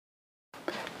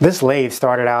This lathe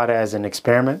started out as an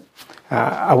experiment.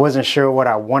 I wasn't sure what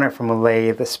I wanted from a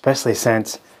lathe, especially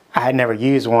since I had never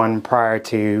used one prior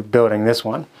to building this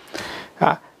one.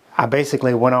 I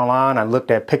basically went online, I looked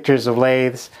at pictures of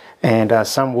lathes and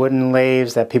some wooden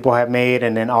lathes that people have made,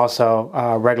 and then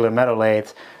also regular metal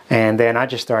lathes, and then I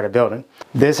just started building.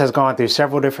 This has gone through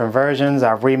several different versions.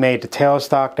 I've remade the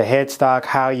tailstock, the headstock,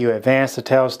 how you advance the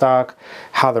tailstock,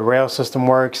 how the rail system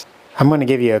works. I'm going to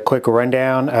give you a quick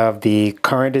rundown of the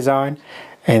current design,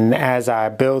 and as I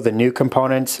build the new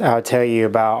components, I'll tell you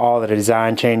about all the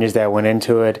design changes that went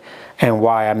into it and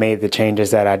why I made the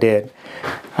changes that I did.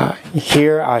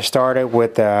 Here I started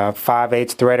with a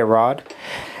 5/8 threaded rod,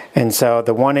 and so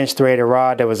the 1-inch threaded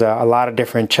rod, there was a lot of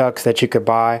different chucks that you could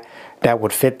buy that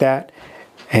would fit that,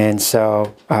 and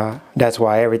so that's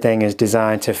why everything is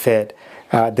designed to fit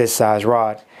this size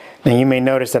rod. Now you may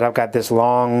notice that I've got this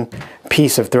long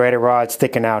piece of threaded rod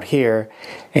sticking out here,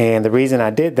 and the reason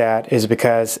I did that is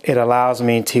because it allows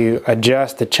me to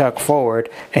adjust the chuck forward,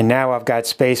 and now I've got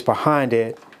space behind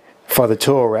it for the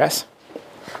tool rest.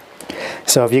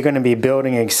 So if you're going to be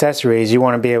building accessories, you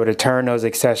want to be able to turn those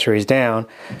accessories down,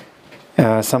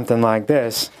 something like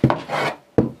this.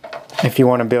 If you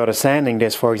want to build a sanding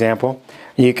disc, for example,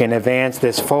 you can advance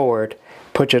this forward,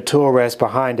 put your tool rest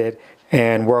behind it,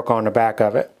 and work on the back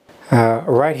of it.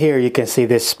 Right here you can see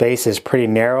this space is pretty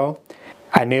narrow.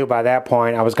 I knew by that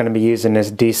point I was going to be using this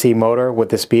DC motor with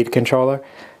the speed controller,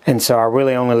 and so I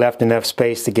really only left enough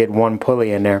space to get one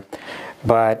pulley in there.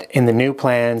 But in the new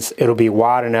plans it'll be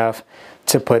wide enough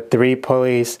to put 3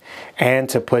 pulleys and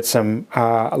to put some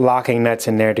locking nuts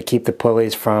in there to keep the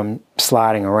pulleys from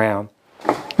sliding around.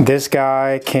 This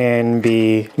guy can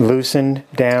be loosened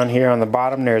down here on the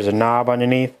bottom. There's a knob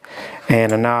underneath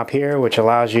and a knob here which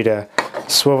allows you to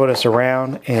swivel this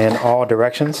around in all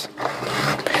directions.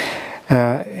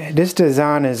 This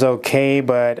design is okay,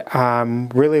 but I'm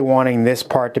really wanting this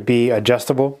part to be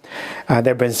adjustable. There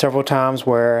have been several times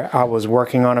where I was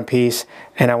working on a piece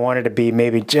and I wanted to be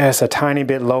maybe just a tiny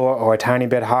bit lower or a tiny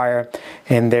bit higher,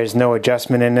 and there's no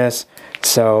adjustment in this,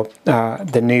 so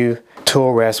the new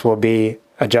tool rest will be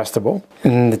adjustable.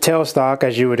 And the tailstock,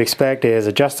 as you would expect, is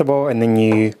adjustable, and then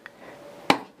you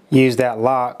use that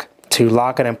lock to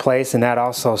lock it in place, and that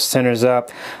also centers up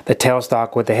the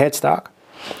tailstock with the headstock.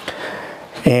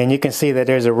 And you can see that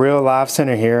there's a real live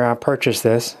center here. I purchased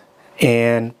this,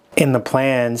 and in the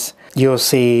plans you'll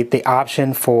see the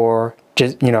option for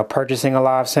just purchasing a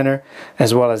live center,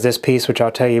 as well as this piece which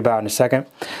I'll tell you about in a second,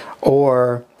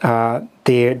 or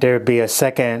there'd be a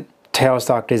second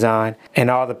tailstock design and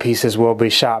all the pieces will be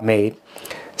shop made.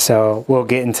 So we'll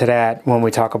get into that when we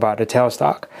talk about the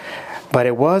tailstock. But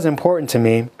it was important to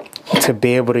me to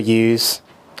be able to use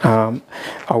a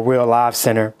real live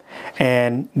center,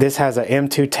 and this has an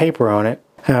M2 taper on it.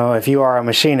 Now, if you are a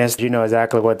machinist, you know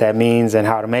exactly what that means and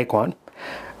how to make one,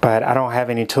 but I don't have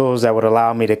any tools that would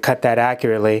allow me to cut that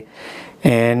accurately,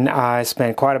 and I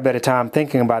spent quite a bit of time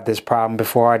thinking about this problem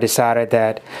before I decided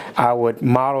that I would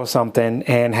model something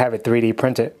and have it 3D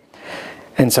printed.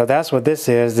 And so that's what this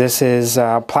is. This is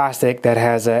plastic that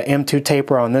has a M2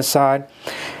 taper on this side,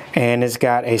 and it's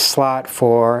got a slot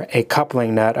for a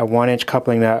coupling nut, a 1-inch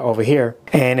coupling nut over here.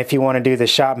 And if you want to do the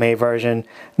shop made version,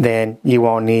 then you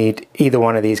won't need either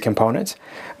one of these components.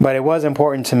 But it was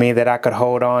important to me that I could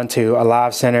hold on to a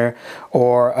live center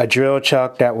or a drill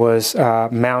chuck that was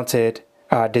mounted,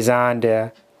 designed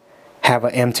to have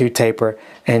an M2 taper,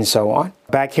 and so on.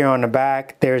 Back here on the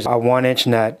back, there's a 1-inch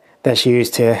nut that's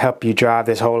used to help you drive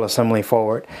this whole assembly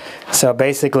forward. So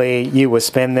basically you would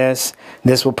spin this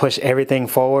will push everything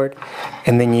forward,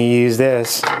 and then you use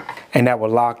this and that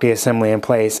will lock the assembly in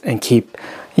place and keep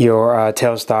your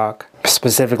tailstock,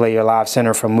 specifically your live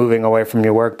center, from moving away from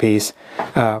your workpiece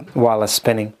while it's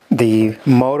spinning. The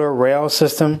motor rail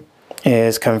system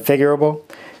is configurable,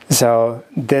 so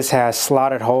this has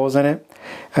slotted holes in it.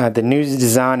 The new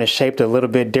design is shaped a little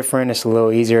bit different. It's a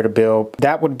little easier to build.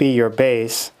 That would be your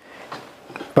base.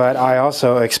 But I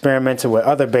also experimented with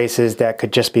other bases that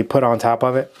could just be put on top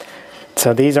of it.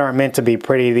 So these aren't meant to be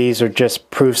pretty, these are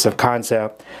just proofs of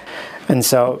concept. And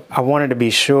so I wanted to be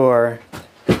sure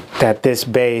that this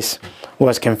base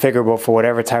was configurable for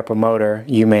whatever type of motor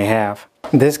you may have.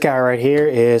 This guy right here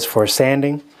is for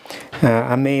sanding.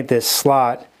 I made this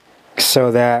slot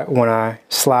so that when I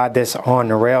slide this on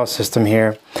the rail system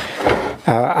here,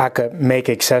 I could make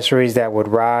accessories that would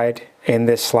ride in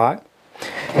this slot.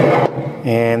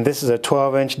 And this is a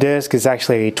 12-inch disc. It's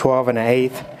actually 12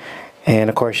 1/8, and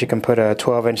of course you can put a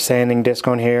 12-inch sanding disc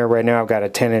on here. Right now I've got a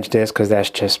 10-inch disc because that's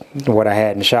just what I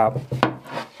had in the shop.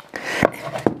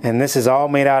 And this is all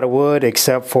made out of wood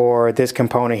except for this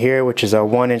component here, which is a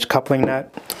 1-inch coupling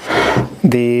nut.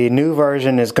 The new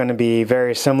version is going to be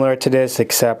very similar to this,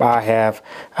 except I have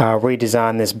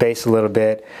redesigned this base a little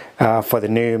bit for the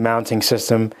new mounting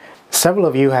system. Several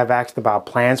of you have asked about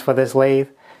plans for this lathe,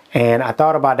 and I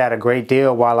thought about that a great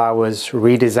deal while I was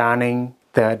redesigning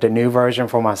the new version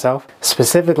for myself.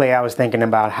 Specifically, I was thinking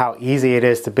about how easy it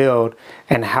is to build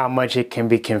and how much it can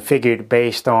be configured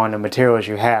based on the materials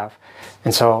you have.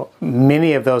 And so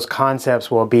many of those concepts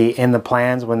will be in the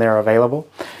plans when they're available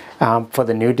for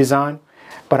the new design.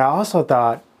 But I also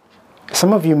thought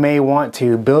some of you may want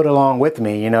to build along with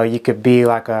me. You know, you could be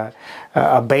like a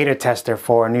beta tester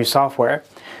for new software.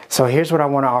 So here's what I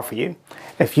want to offer you.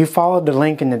 If you followed the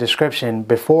link in the description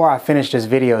before I finish this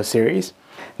video series,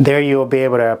 there you will be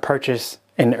able to purchase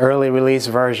an early release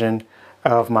version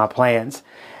of my plans.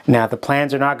 Now, the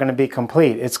plans are not going to be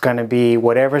complete. It's going to be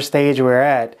whatever stage we're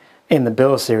at in the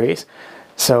build series.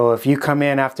 So if you come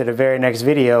in after the very next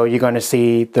video, you're going to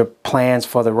see the plans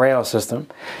for the rail system.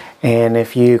 And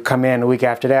if you come in the week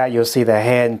after that, you'll see the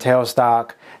head and tail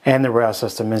stock and the rail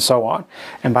system and so on.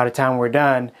 And by the time we're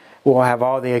done, we'll have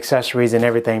all the accessories and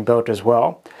everything built as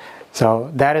well.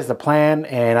 So that is the plan,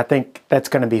 and I think that's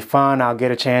going to be fun. I'll get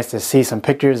a chance to see some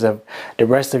pictures of the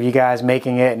rest of you guys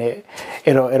making it,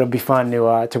 and it'll be fun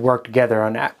to work together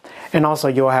on that. And also,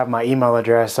 you'll have my email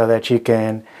address so that you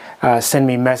can send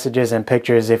me messages and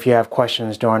pictures if you have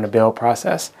questions during the build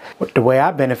process. The way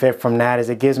I benefit from that is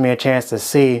it gives me a chance to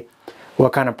see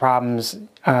what kind of problems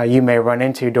you may run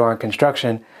into during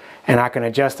construction, and I can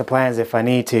adjust the plans if I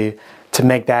need to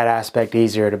make that aspect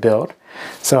easier to build.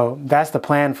 So that's the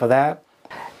plan for that.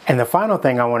 And the final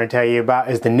thing I want to tell you about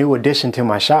is the new addition to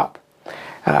my shop.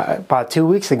 About 2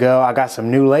 weeks ago, I got some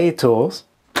new lathe tools.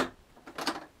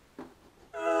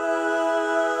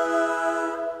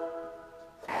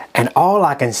 And all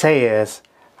I can say is,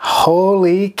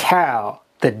 holy cow,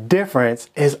 the difference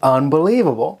is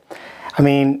unbelievable. I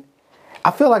mean, I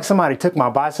feel like somebody took my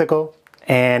bicycle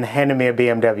and handed me a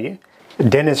BMW.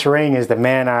 Dennis Ring is the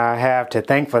man I have to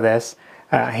thank for this.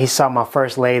 He saw my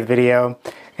first lathe video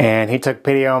and he took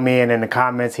pity on me, and in the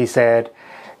comments he said,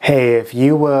 hey, if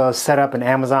you will set up an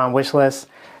Amazon wish list,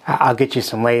 I'll get you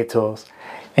some lathe tools.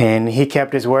 And he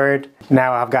kept his word.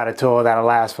 Now I've got a tool that'll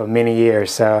last for many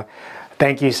years. So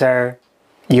thank you, sir.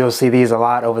 You'll see these a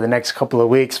lot over the next couple of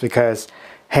weeks because,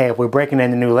 hey, if we're breaking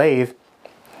in the new lathe,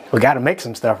 we got to make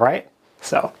some stuff, right?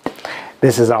 So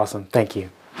this is awesome. Thank you.